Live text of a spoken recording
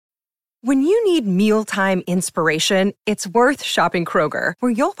When you need mealtime inspiration, it's worth shopping Kroger,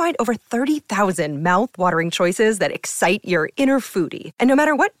 where you'll find over 30,000 mouth-watering choices that excite your inner foodie. And no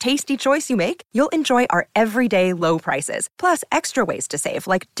matter what tasty choice you make, you'll enjoy our everyday low prices, plus extra ways to save,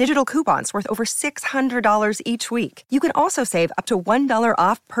 like digital coupons worth over $600 each week. You can also save up to $1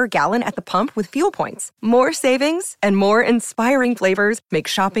 off per gallon at the pump with fuel points. More savings and more inspiring flavors make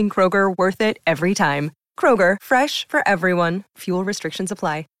shopping Kroger worth it every time. Kroger, fresh for everyone. Fuel restrictions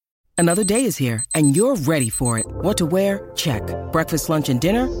apply. Another day is here, and you're ready for it. What to wear? Check. Breakfast, lunch, and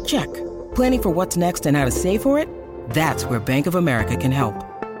dinner? Check. Planning for what's next and how to save for it? That's where Bank of America can help.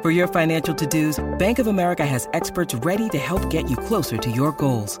 For your financial to-dos, Bank of America has experts ready to help get you closer to your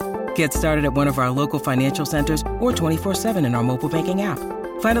goals. Get started at one of our local financial centers or 24/7 in our mobile banking app.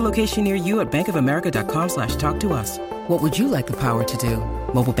 Find a location near you at bankofamerica.com/talktous. What would you like the power to do?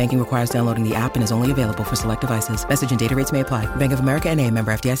 Mobile banking requires downloading the app and is only available for select devices. Message and data rates may apply. Bank of America N.A.,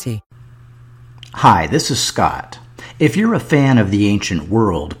 member FDIC. Hi, this is Scott. If you're a fan of the ancient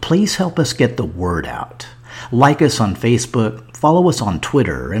world, please help us get the word out. Like us on Facebook, follow us on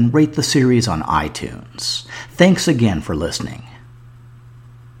Twitter, and rate the series on iTunes. Thanks again for listening.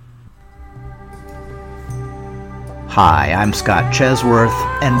 Hi, I'm Scott Chesworth,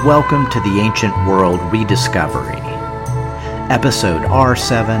 and welcome to the Ancient World Rediscovery. Episode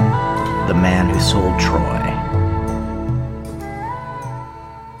R7, The Man Who Sold Troy.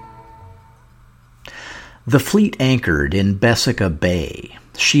 The fleet anchored in Bessica Bay,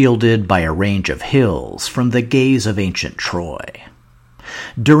 shielded by a range of hills from the gaze of ancient Troy.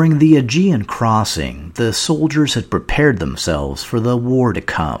 During the Aegean crossing, the soldiers had prepared themselves for the war to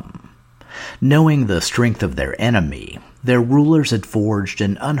come. Knowing the strength of their enemy, their rulers had forged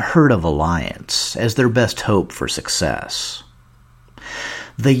an unheard-of alliance as their best hope for success.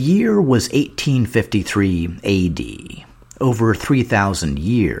 The year was 1853 A.D., over 3,000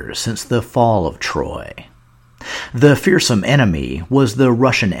 years since the fall of Troy. The fearsome enemy was the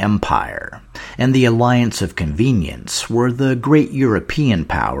Russian Empire, and the alliance of convenience were the great European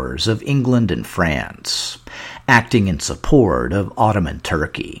powers of England and France, acting in support of Ottoman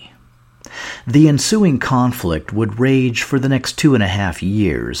Turkey. The ensuing conflict would rage for the next 2.5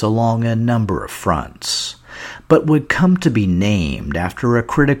 years along a number of fronts, but would come to be named after a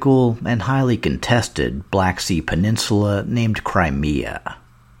critical and highly contested Black Sea peninsula named Crimea.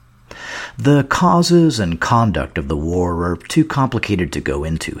 The causes and conduct of the war are too complicated to go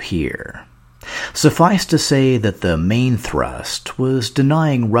into here. Suffice to say that the main thrust was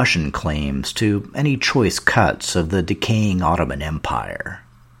denying Russian claims to any choice cuts of the decaying Ottoman Empire.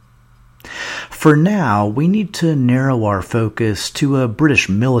 For now, we need to narrow our focus to a British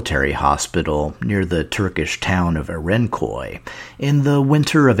military hospital near the Turkish town of Erenköy in the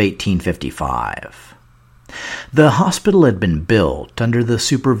winter of 1855. The hospital had been built under the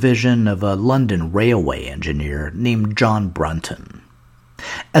supervision of a London railway engineer named John Brunton.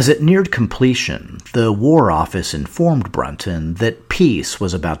 As it neared completion, the War Office informed Brunton that peace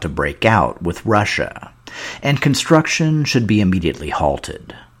was about to break out with Russia, and construction should be immediately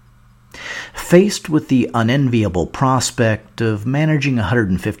halted. Faced with the unenviable prospect of managing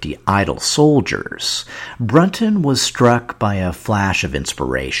 150 idle soldiers, Brunton was struck by a flash of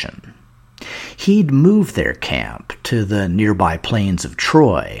inspiration. He'd move their camp to the nearby plains of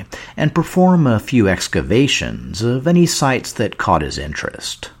Troy and perform a few excavations of any sites that caught his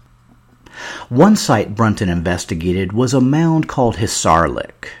interest. One site Brunton investigated was a mound called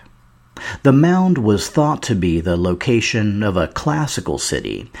Hisarlik. The mound was thought to be the location of a classical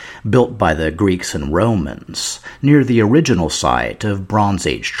city built by the Greeks and Romans near the original site of Bronze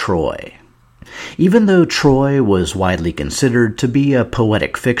Age Troy. Even though Troy was widely considered to be a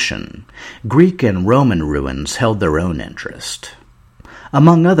poetic fiction, Greek and Roman ruins held their own interest.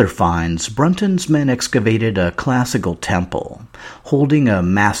 Among other finds, Brunton's men excavated a classical temple, holding a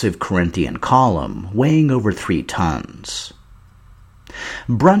massive Corinthian column weighing over 3 tons.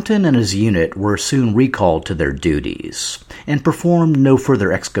 Brunton and his unit were soon recalled to their duties, and performed no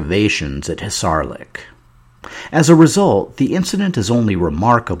further excavations at Hisarlik. As a result, the incident is only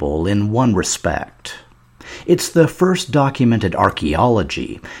remarkable in one respect. It's the first documented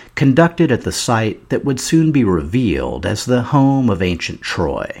archaeology conducted at the site that would soon be revealed as the home of ancient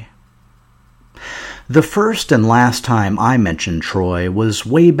Troy. The first and last time I mentioned Troy was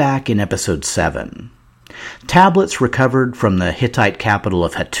way back in episode 7. Tablets recovered from the Hittite capital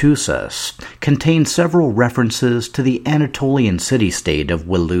of Hattusas contain several references to the Anatolian city-state of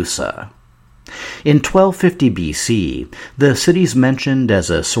Wilusa. In 1250 BC, the city's mentioned as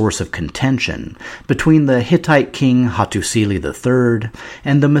a source of contention between the Hittite king Hattusili III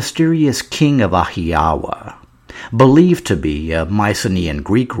and the mysterious king of Ahiyawa, believed to be a Mycenaean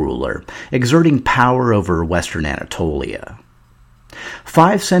Greek ruler exerting power over western Anatolia.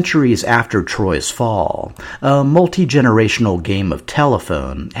 5 centuries after Troy's fall, a multi-generational game of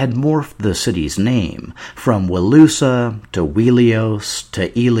telephone had morphed the city's name from Wilusa to Wilios to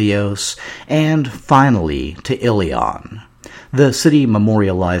Ilios, and finally to Ilion, the city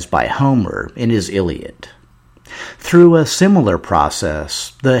memorialized by Homer in his Iliad. Through a similar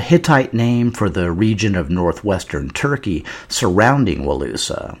process, the Hittite name for the region of northwestern Turkey surrounding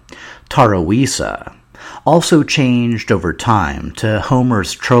Wilusa, Tarawisa, also changed over time to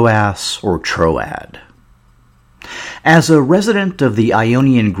Homer's Troas or Troad. As a resident of the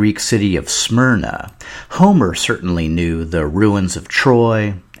Ionian Greek city of Smyrna, Homer certainly knew the ruins of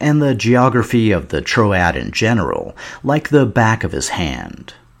Troy and the geography of the Troad in general like the back of his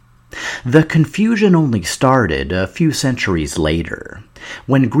hand. The confusion only started a few centuries later,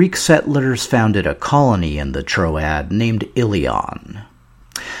 when Greek settlers founded a colony in the Troad named Ilion.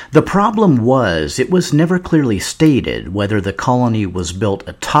 The problem was it was never clearly stated whether the colony was built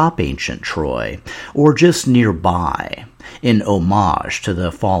atop ancient Troy or just nearby, in homage to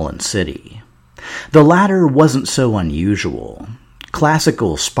the fallen city. The latter wasn't so unusual.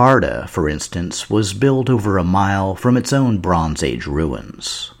 Classical Sparta, for instance, was built over a mile from its own Bronze Age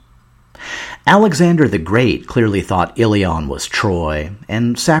ruins. Alexander the Great clearly thought Ilion was Troy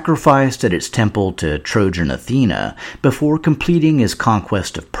and sacrificed at its temple to Trojan Athena before completing his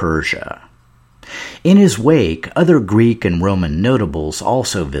conquest of Persia. In his wake, other Greek and Roman notables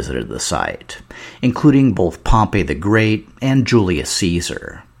also visited the site, including both Pompey the Great and Julius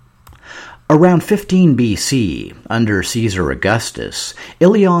Caesar. Around 15 BC, under Caesar Augustus,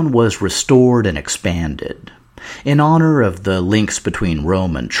 Ilion was restored and expanded, in honor of the links between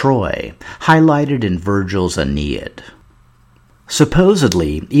Rome and Troy, highlighted in Virgil's Aeneid.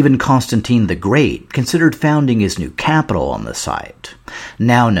 Supposedly, even Constantine the Great considered founding his new capital on the site,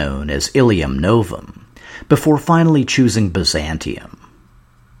 now known as Ilium Novum, before finally choosing Byzantium.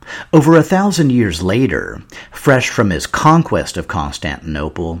 Over 1,000 years later, fresh from his conquest of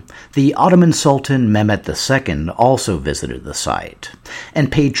Constantinople, the Ottoman Sultan Mehmet II also visited the site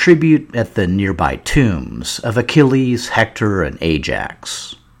and paid tribute at the nearby tombs of Achilles, Hector, and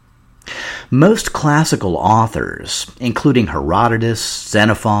Ajax. Most classical authors, including Herodotus,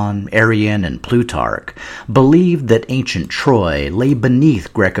 Xenophon, Arrian, and Plutarch, believed that ancient Troy lay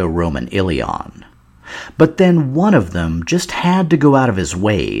beneath Greco-Roman Ilion. But then one of them just had to go out of his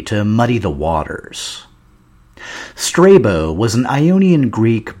way to muddy the waters. Strabo was an Ionian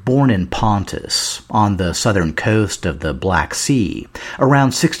Greek born in Pontus, on the southern coast of the Black Sea,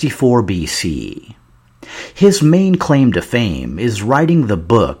 around 64 BC. His main claim to fame is writing the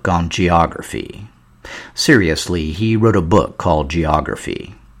book on geography. Seriously, he wrote a book called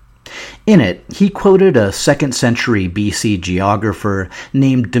Geography. In it, he quoted a 2nd century BC geographer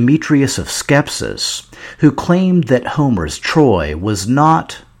named Demetrius of Skepsis, who claimed that Homer's Troy was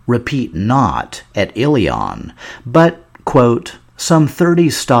not, repeat not, at Ilion, but, quote, some 30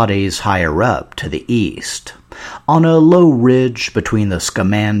 stades higher up to the east, on a low ridge between the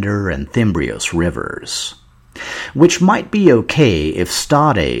Scamander and Thymbrios rivers. Which might be okay if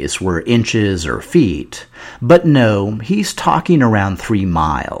stades were inches or feet, but no, he's talking around 3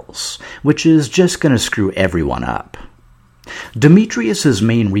 miles, which is just going to screw everyone up. Demetrius's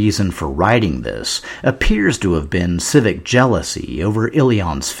main reason for writing this appears to have been civic jealousy over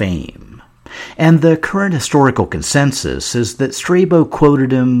Ilion's fame, and the current historical consensus is that Strabo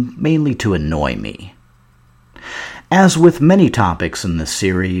quoted him mainly to annoy me. As with many topics in this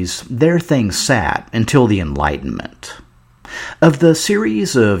series, there things sat until the Enlightenment. Of the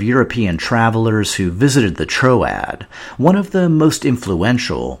series of European travelers who visited the Troad, one of the most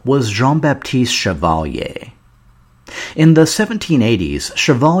influential was Jean-Baptiste Chevalier. In the 1780s,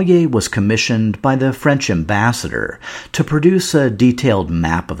 Chevalier was commissioned by the French ambassador to produce a detailed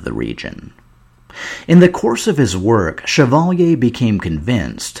map of the region. In the course of his work, Chevalier became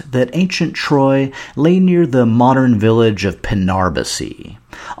convinced that ancient Troy lay near the modern village of Penarbacy,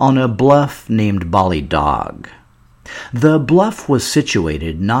 on a bluff named Balidog. The bluff was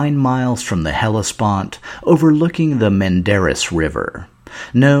situated 9 miles from the Hellespont, overlooking the Menderes River,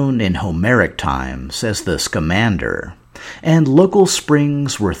 known in Homeric times as the Scamander, and local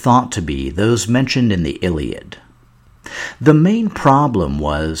springs were thought to be those mentioned in the Iliad. The main problem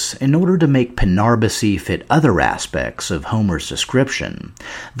was, in order to make Penarbacy fit other aspects of Homer's description,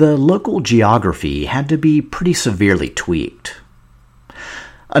 the local geography had to be pretty severely tweaked.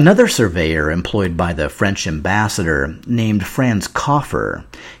 Another surveyor employed by the French ambassador, named Franz Koffer,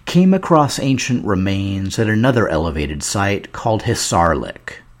 came across ancient remains at another elevated site called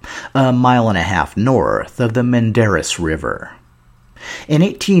Hisarlik, a mile and a half north of the Menderes River. In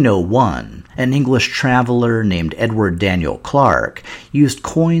 1801, an English traveler named Edward Daniel Clark used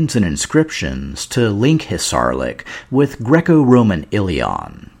coins and inscriptions to link Hissarlik with Greco-Roman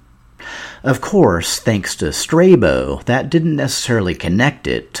Ilion. Of course, thanks to Strabo, that didn't necessarily connect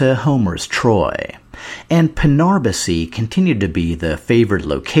it to Homer's Troy, and Penarbacy continued to be the favored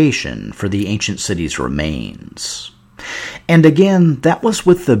location for the ancient city's remains. And again, that was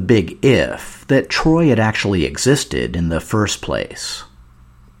with the big if that Troy had actually existed in the first place.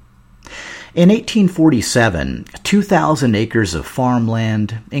 In 1847, 2,000 acres of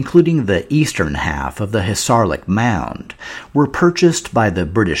farmland, including the eastern half of the Hissarlik Mound, were purchased by the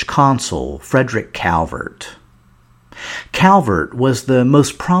British consul Frederick Calvert. Calvert was the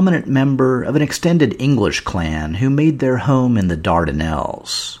most prominent member of an extended English clan who made their home in the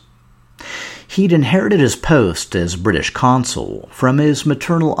Dardanelles. He'd inherited his post as British consul from his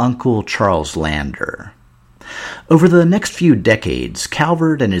maternal uncle Charles Lander. Over the next few decades,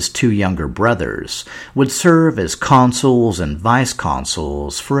 Calvert and his two younger brothers would serve as consuls and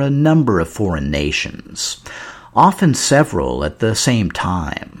vice-consuls for a number of foreign nations, often several at the same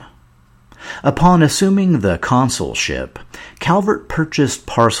time. Upon assuming the consulship, Calvert purchased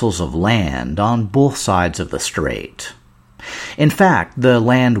parcels of land on both sides of the strait. In fact, the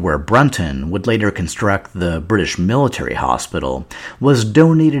land where Brunton would later construct the British military hospital was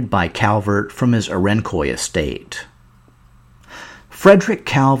donated by Calvert from his Arencoy estate. Frederick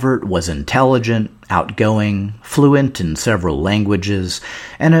Calvert was intelligent, outgoing, fluent in several languages,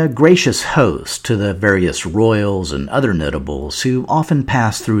 and a gracious host to the various royals and other notables who often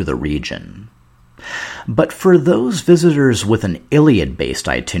passed through the region. But for those visitors with an Iliad-based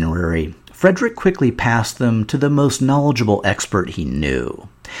itinerary, Frederick quickly passed them to the most knowledgeable expert he knew,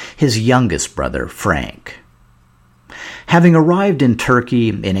 his youngest brother, Frank. Having arrived in Turkey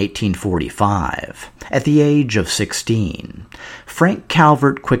in 1845, at the age of 16, Frank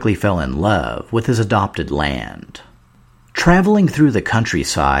Calvert quickly fell in love with his adopted land. Traveling through the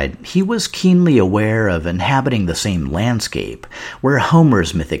countryside, he was keenly aware of inhabiting the same landscape where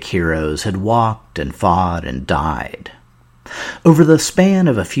Homer's mythic heroes had walked and fought and died. Over the span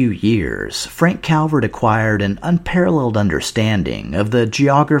of a few years, Frank Calvert acquired an unparalleled understanding of the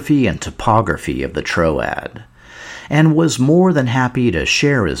geography and topography of the Troad, and was more than happy to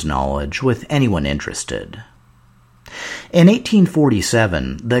share his knowledge with anyone interested. In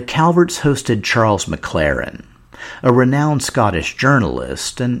 1847, the Calverts hosted Charles Maclaren, a renowned Scottish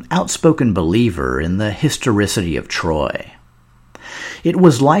journalist and outspoken believer in the historicity of Troy. It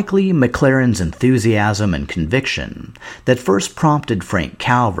was likely Maclaren's enthusiasm and conviction that first prompted Frank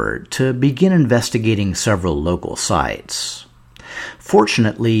Calvert to begin investigating several local sites.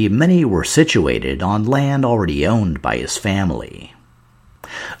 Fortunately, many were situated on land already owned by his family.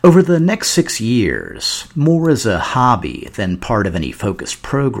 Over the next 6 years, more as a hobby than part of any focused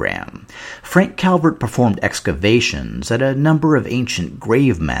program, Frank Calvert performed excavations at a number of ancient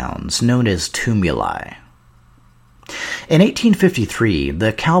grave mounds known as tumuli. In 1853,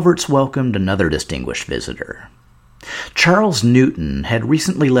 the Calverts welcomed another distinguished visitor. Charles Newton had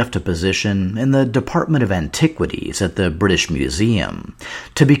recently left a position in the Department of Antiquities at the British Museum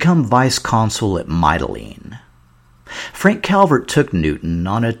to become vice-consul at Mytilene. Frank Calvert took Newton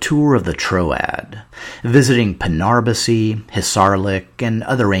on a tour of the Troad, visiting Penarbacy, Hissarlik, and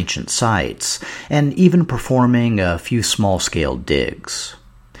other ancient sites, and even performing a few small-scale digs.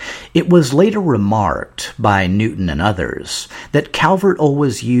 It was later remarked by Newton and others that Calvert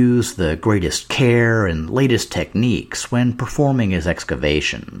always used the greatest care and latest techniques when performing his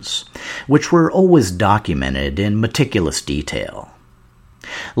excavations, which were always documented in meticulous detail.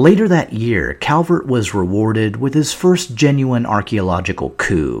 Later that year, Calvert was rewarded with his first genuine archaeological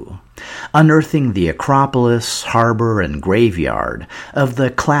coup, unearthing the Acropolis, harbor, and graveyard of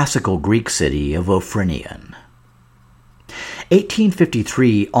the classical Greek city of Ophrinion.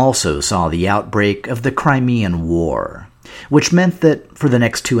 1853 also saw the outbreak of the Crimean War, which meant that for the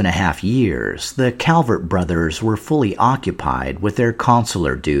next 2.5 years, the Calvert brothers were fully occupied with their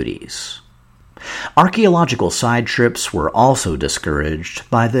consular duties. Archaeological side trips were also discouraged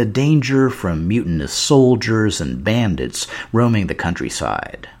by the danger from mutinous soldiers and bandits roaming the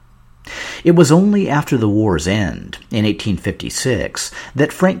countryside. It was only after the war's end, in 1856,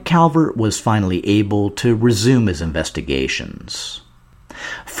 that Frank Calvert was finally able to resume his investigations.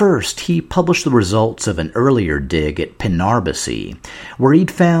 First, he published the results of an earlier dig at Penarbacy, where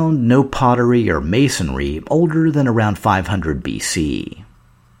he'd found no pottery or masonry older than around 500 BC.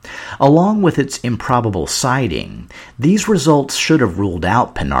 Along with its improbable sighting, these results should have ruled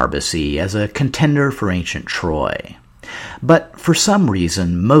out Penarbacy as a contender for ancient Troy, But for some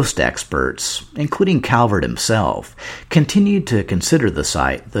reason, most experts, including Calvert himself, continued to consider the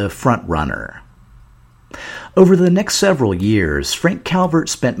site the front runner. Over the next several years, Frank Calvert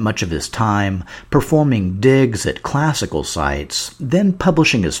spent much of his time performing digs at classical sites, then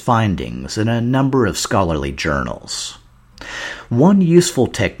publishing his findings in a number of scholarly journals. One useful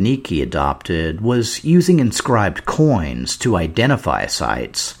technique he adopted was using inscribed coins to identify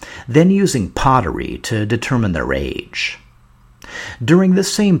sites, then using pottery to determine their age. During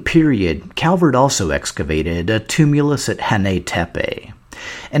this same period, Calvert also excavated a tumulus at Hanay Tepe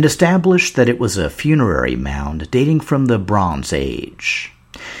and established that it was a funerary mound dating from the Bronze Age.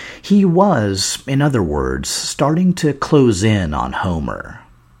 He was, in other words, starting to close in on Homer.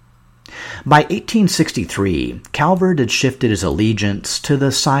 By 1863, Calvert had shifted his allegiance to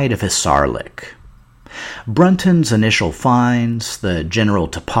the side of Hissarlik. Brunton's initial finds, the general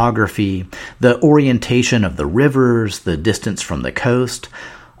topography, the orientation of the rivers, the distance from the coast,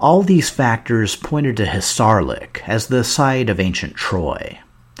 all these factors pointed to Hissarlik as the site of ancient Troy.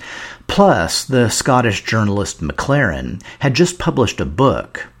 Plus, the Scottish journalist Maclaren had just published a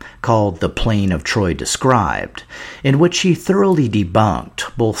book called The Plain of Troy Described, in which he thoroughly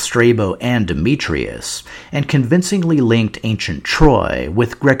debunked both Strabo and Demetrius and convincingly linked ancient Troy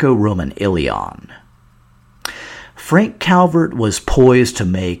with Greco-Roman Ilion. Frank Calvert was poised to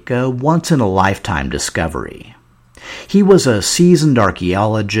make a once-in-a-lifetime discovery. He was a seasoned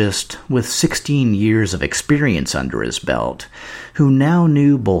archaeologist with 16 years of experience under his belt, who now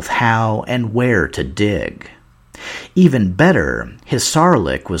knew both how and where to dig. Even better,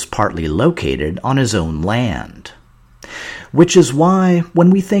 Hissarlik was partly located on his own land. Which is why, when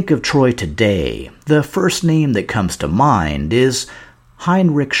we think of Troy today, the first name that comes to mind is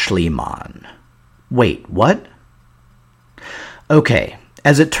Heinrich Schliemann. Wait, what? Okay,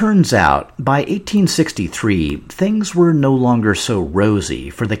 as it turns out, by 1863, things were no longer so rosy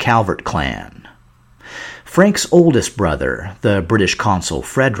for the Calvert clan. Frank's oldest brother, the British consul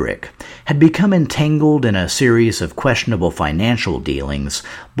Frederick, had become entangled in a series of questionable financial dealings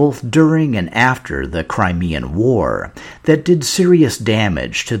both during and after the Crimean War that did serious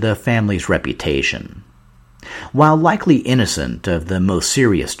damage to the family's reputation. While likely innocent of the most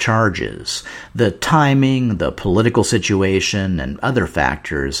serious charges, the timing, the political situation, and other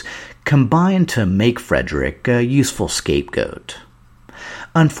factors combined to make Frederick a useful scapegoat.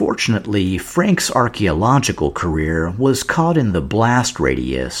 Unfortunately, Frank's archaeological career was caught in the blast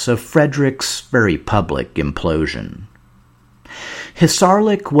radius of Frederick's very public implosion.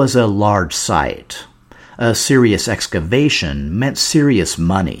 Hissarlik was a large site. A serious excavation meant serious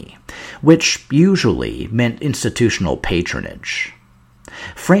money, which usually meant institutional patronage.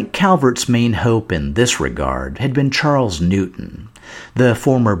 Frank Calvert's main hope in this regard had been Charles Newton, the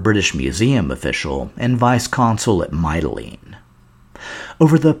former British Museum official and vice-consul at Mytilene.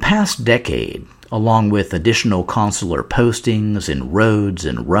 Over the past decade, along with additional consular postings in Rhodes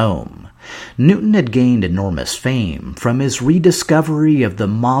and Rome, Newton had gained enormous fame from his rediscovery of the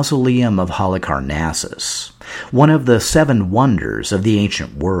Mausoleum of Halicarnassus, one of the 7 wonders of the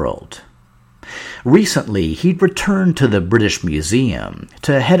ancient world. Recently, he'd returned to the British Museum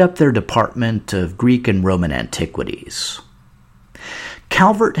to head up their department of Greek and Roman antiquities.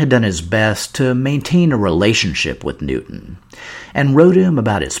 Calvert had done his best to maintain a relationship with Newton, and wrote him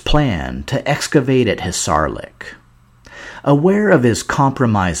about his plan to excavate at Hissarlik. Aware of his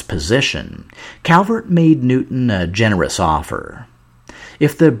compromised position, Calvert made Newton a generous offer.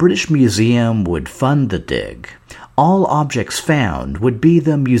 If the British Museum would fund the dig, all objects found would be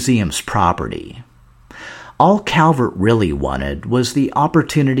the museum's property. All Calvert really wanted was the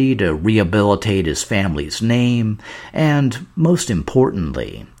opportunity to rehabilitate his family's name and, most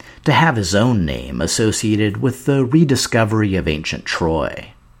importantly, to have his own name associated with the rediscovery of ancient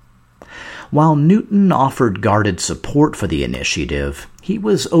Troy. While Newton offered guarded support for the initiative, he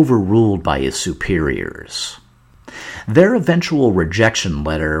was overruled by his superiors. Their eventual rejection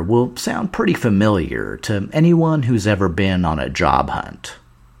letter will sound pretty familiar to anyone who's ever been on a job hunt.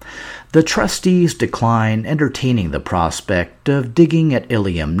 The trustees decline entertaining the prospect of digging at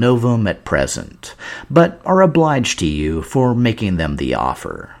Ilium Novum at present, but are obliged to you for making them the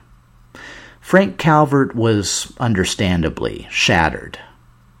offer. Frank Calvert was understandably shattered.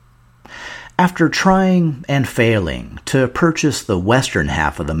 After trying and failing to purchase the western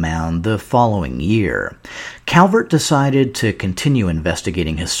half of the mound the following year, Calvert decided to continue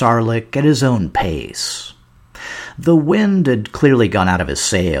investigating Hissarlik at his own pace. The wind had clearly gone out of his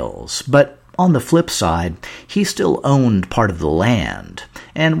sails, but on the flip side, he still owned part of the land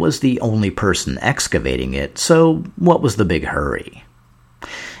and was the only person excavating it, so what was the big hurry?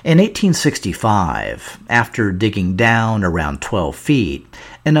 In 1865, after digging down around 12 feet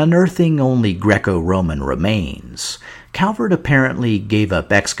and unearthing only Greco-Roman remains, Calvert apparently gave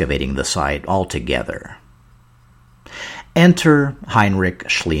up excavating the site altogether. Enter Heinrich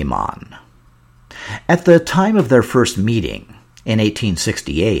Schliemann. At the time of their first meeting, in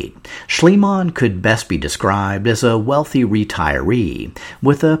 1868, Schliemann could best be described as a wealthy retiree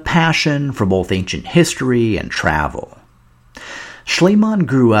with a passion for both ancient history and travel. Schliemann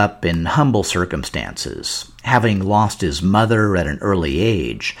grew up in humble circumstances, having lost his mother at an early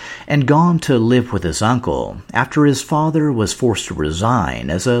age and gone to live with his uncle after his father was forced to resign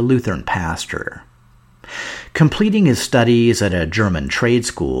as a Lutheran pastor. Completing his studies at a German trade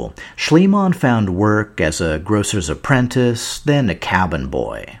school, Schliemann found work as a grocer's apprentice, then a cabin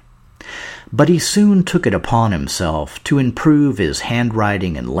boy. But he soon took it upon himself to improve his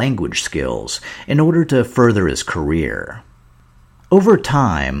handwriting and language skills in order to further his career. Over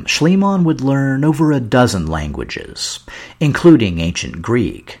time, Schliemann would learn over a dozen languages, including ancient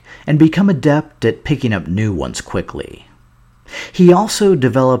Greek, and become adept at picking up new ones quickly. He also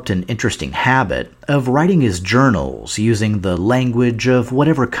developed an interesting habit of writing his journals using the language of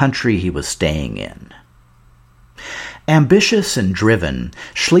whatever country he was staying in. Ambitious and driven,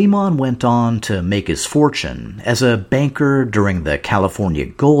 Schliemann went on to make his fortune as a banker during the California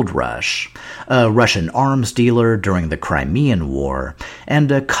Gold Rush, a Russian arms dealer during the Crimean War,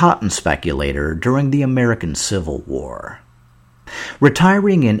 and a cotton speculator during the American Civil War.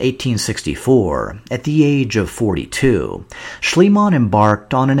 Retiring in 1864, at the age of 42, Schliemann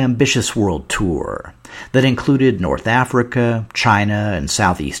embarked on an ambitious world tour that included North Africa, China, and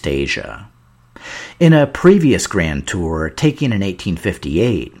Southeast Asia. In a previous grand tour taken in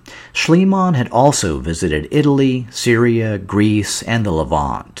 1858, Schliemann had also visited Italy, Syria, Greece, and the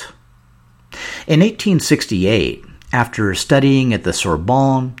Levant. In 1868, after studying at the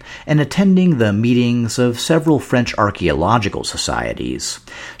Sorbonne and attending the meetings of several French archaeological societies,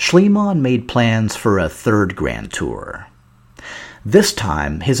 Schliemann made plans for a third grand tour. This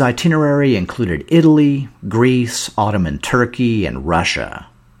time, his itinerary included Italy, Greece, Ottoman Turkey, and Russia.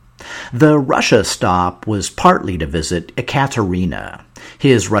 The Russia stop was partly to visit Ekaterina,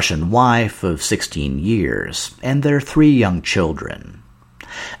 his Russian wife of 16 years, and their 3 young children.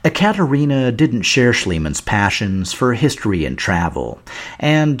 Ekaterina didn't share Schliemann's passions for history and travel,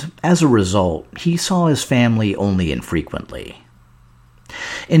 and as a result, he saw his family only infrequently.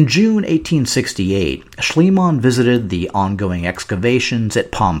 In June 1868, Schliemann visited the ongoing excavations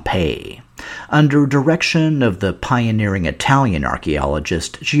at Pompeii, under direction of the pioneering Italian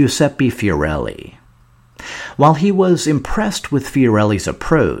archaeologist Giuseppe Fiorelli. While he was impressed with Fiorelli's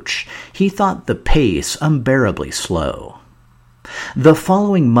approach, he thought the pace unbearably slow. The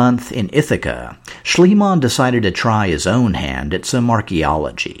following month in Ithaca, Schliemann decided to try his own hand at some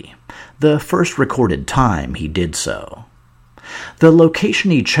archaeology, the first recorded time he did so. The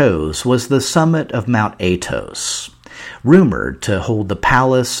location he chose was the summit of Mount Athos, rumored to hold the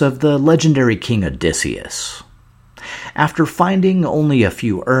palace of the legendary king Odysseus. After finding only a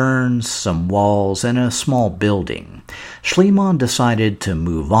few urns, some walls, and a small building, Schliemann decided to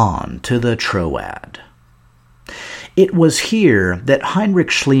move on to the Troad. It was here that Heinrich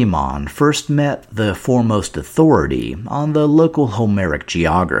Schliemann first met the foremost authority on the local Homeric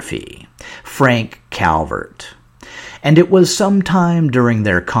geography, Frank Calvert. And it was sometime during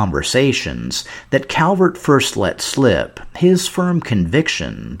their conversations that Calvert first let slip his firm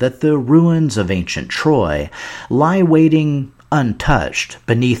conviction that the ruins of ancient Troy lie waiting untouched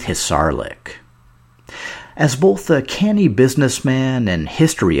beneath Hissarlik. As both a canny businessman and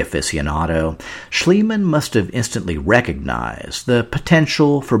history aficionado, Schliemann must have instantly recognized the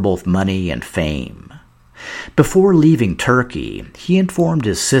potential for both money and fame. Before leaving Turkey, he informed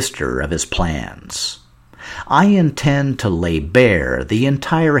his sister of his plans. "I intend to lay bare the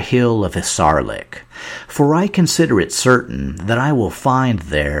entire hill of Hissarlik, for I consider it certain that I will find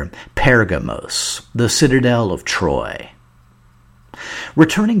there Pergamos, the citadel of Troy."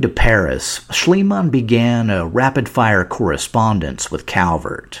 Returning to Paris, Schliemann began a rapid-fire correspondence with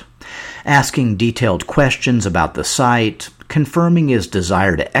Calvert, asking detailed questions about the site, confirming his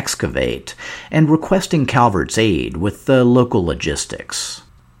desire to excavate, and requesting Calvert's aid with the local logistics.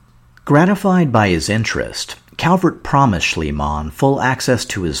 Gratified by his interest, Calvert promised Schliemann full access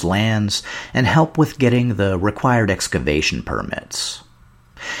to his lands and help with getting the required excavation permits.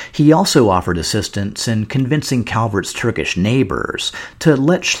 He also offered assistance in convincing Calvert's Turkish neighbors to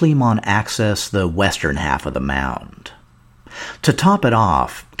let Schliemann access the western half of the mound. To top it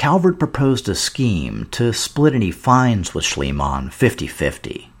off, Calvert proposed a scheme to split any fines with Schliemann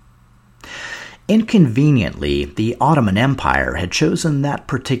 50-50. Inconveniently, the Ottoman Empire had chosen that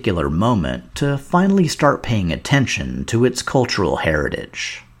particular moment to finally start paying attention to its cultural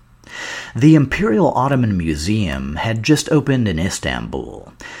heritage. The Imperial Ottoman Museum had just opened in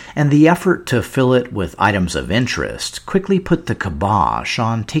Istanbul, and the effort to fill it with items of interest quickly put the kibosh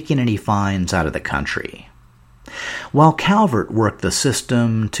on taking any finds out of the country. While Calvert worked the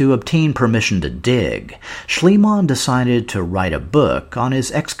system to obtain permission to dig, Schliemann decided to write a book on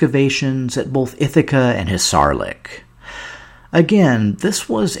his excavations at both Ithaca and Hisarlik. Again, this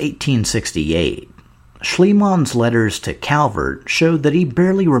was 1868. Schliemann's letters to Calvert showed that he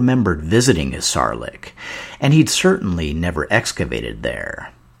barely remembered visiting Hisarlik, and he'd certainly never excavated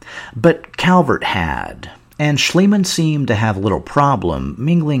there. But Calvert had, and Schliemann seemed to have little problem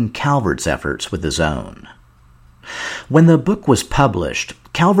mingling Calvert's efforts with his own. When the book was published,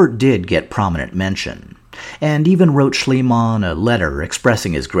 Calvert did get prominent mention, and even wrote Schliemann a letter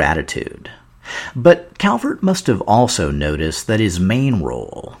expressing his gratitude. But Calvert must have also noticed that his main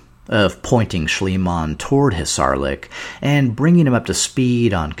role, of pointing Schliemann toward Hisarlik and bringing him up to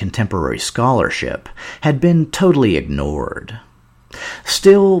speed on contemporary scholarship, had been totally ignored.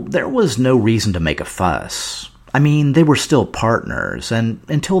 Still, there was no reason to make a fuss. I mean, they were still partners, and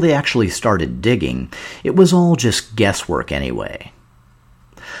until they actually started digging, it was all just guesswork anyway.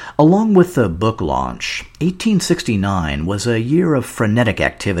 Along with the book launch, 1869 was a year of frenetic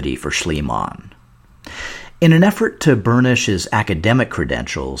activity for Schliemann. In an effort to burnish his academic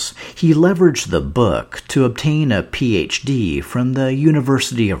credentials, he leveraged the book to obtain a Ph.D. from the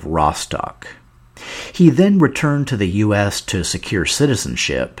University of Rostock. He then returned to the U.S. to secure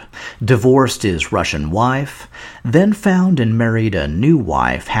citizenship, divorced his Russian wife, then found and married a new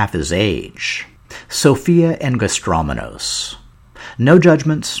wife half his age, Sophia Angastromenos. No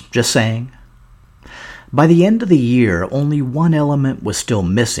judgments, just saying. By the end of the year, only one element was still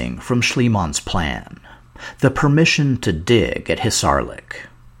missing from Schliemann's plan: the permission to dig at Hisarlik.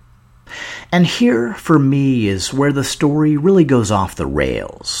 And here, for me, is where the story really goes off the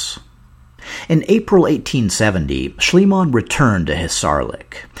rails. In April 1870, Schliemann returned to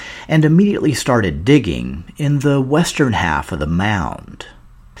Hisarlik and immediately started digging in the western half of the mound.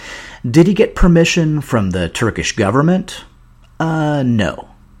 Did he get permission from the Turkish government? No.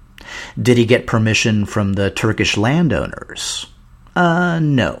 Did he get permission from the Turkish landowners?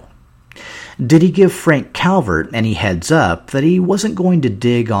 No. Did he give Frank Calvert any heads up that he wasn't going to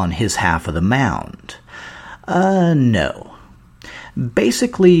dig on his half of the mound? No.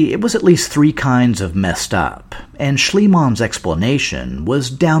 Basically, it was at least three kinds of messed up, and Schliemann's explanation was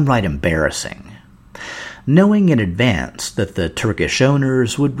downright embarrassing. Knowing in advance that the Turkish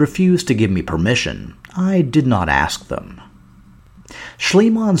owners would refuse to give me permission, I did not ask them.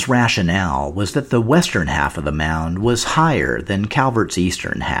 Schliemann's rationale was that the western half of the mound was higher than Calvert's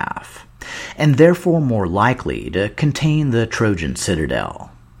eastern half, and therefore more likely to contain the Trojan citadel.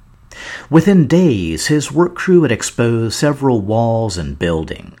 Within days, his work crew had exposed several walls and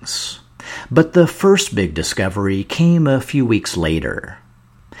buildings. But the first big discovery came a few weeks later.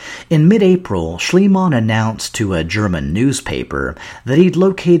 In mid-April, Schliemann announced to a German newspaper that he'd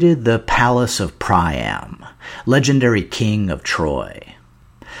located the Palace of Priam, legendary king of Troy.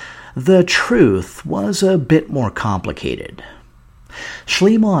 The truth was a bit more complicated.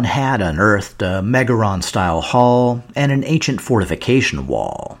 Schliemann had unearthed a Megaron-style hall and an ancient fortification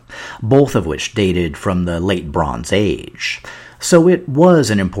wall, both of which dated from the late Bronze Age, so it was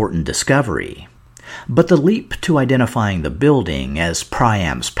an important discovery. But the leap to identifying the building as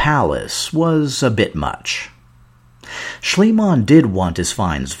Priam's palace was a bit much. Schliemann did want his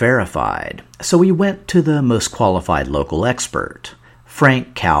finds verified, so he went to the most qualified local expert,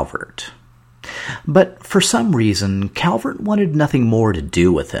 Frank Calvert. But for some reason, Calvert wanted nothing more to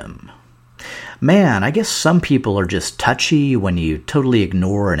do with him. Man, I guess some people are just touchy when you totally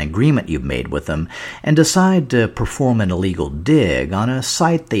ignore an agreement you've made with them and decide to perform an illegal dig on a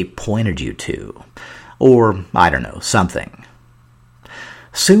site they pointed you to. Or, I don't know, something.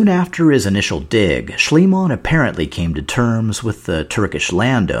 Soon after his initial dig, Schliemann apparently came to terms with the Turkish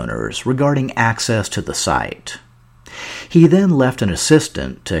landowners regarding access to the site. He then left an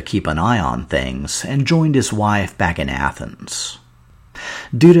assistant to keep an eye on things and joined his wife back in Athens.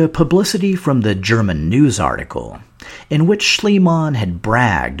 Due to publicity from the German news article, in which Schliemann had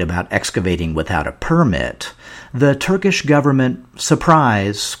bragged about excavating without a permit, the Turkish government,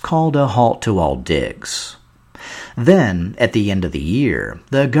 surprise, called a halt to all digs. Then, at the end of the year,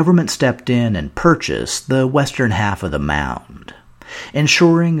 the government stepped in and purchased the western half of the mound,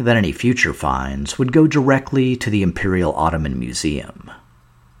 ensuring that any future finds would go directly to the Imperial Ottoman Museum.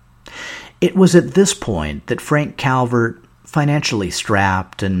 It was at this point that Frank Calvert financially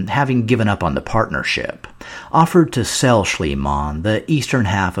strapped and having given up on the partnership, offered to sell Schliemann the eastern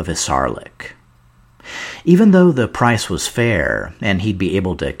half of Hissarlik. Even though the price was fair and he'd be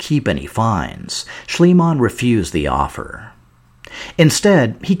able to keep any fines, Schliemann refused the offer.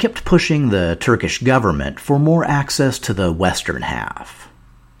 Instead, he kept pushing the Turkish government for more access to the western half.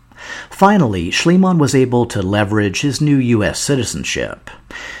 Finally, Schliemann was able to leverage his new U.S. citizenship,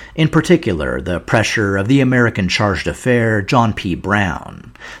 in particular the pressure of the American charge d'affaires John P.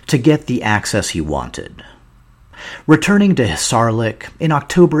 Brown, to get the access he wanted. Returning to Hissarlik in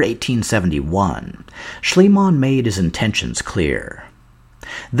October 1871, Schliemann made his intentions clear.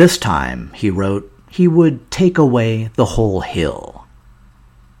 This time, he wrote, he would take away the whole hill.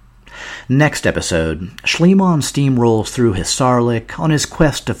 Next episode, Schliemann steamrolls through Hissarlik on his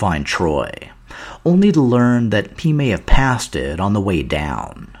quest to find Troy, only to learn that he may have passed it on the way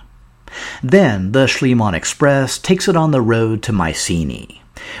down. Then the Schliemann Express takes it on the road to Mycenae,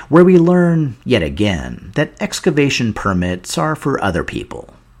 where we learn, yet again, that excavation permits are for other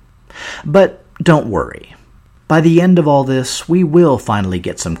people. But don't worry. By the end of all this, we will finally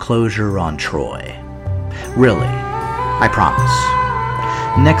get some closure on Troy. Really, I promise.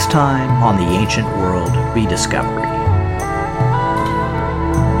 Next time on the Ancient World Rediscovery.